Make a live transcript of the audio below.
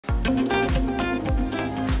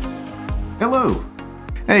Hello!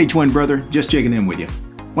 Hey twin brother, just checking in with you.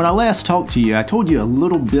 When I last talked to you, I told you a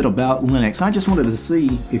little bit about Linux. I just wanted to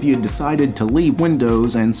see if you had decided to leave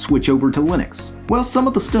Windows and switch over to Linux. Well, some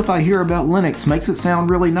of the stuff I hear about Linux makes it sound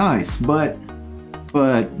really nice, but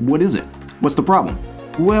what is it? What's the problem?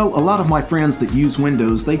 Well, a lot of my friends that use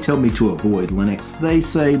Windows, they tell me to avoid Linux. They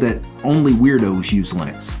say that only weirdos use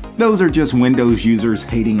Linux. Those are just Windows users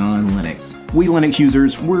hating on Linux. We Linux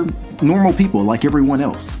users, we're normal people like everyone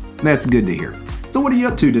else. That's good to hear. So what are you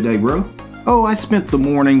up to today, bro? Oh, I spent the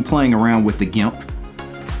morning playing around with the GIMP.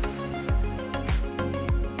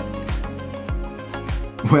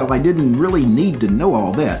 Well, I didn't really need to know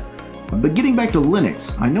all that. But getting back to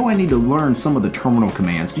Linux, I know I need to learn some of the terminal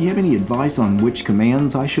commands. Do you have any advice on which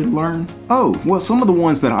commands I should learn? Oh, well, some of the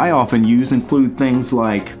ones that I often use include things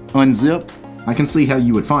like unzip. I can see how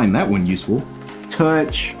you would find that one useful.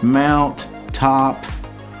 Touch, mount, top,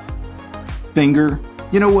 finger.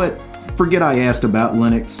 You know what? Forget I asked about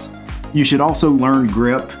Linux. You should also learn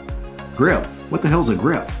grep. Grep? What the hell's a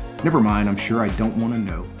grep? Never mind, I'm sure I don't want to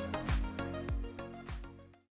know.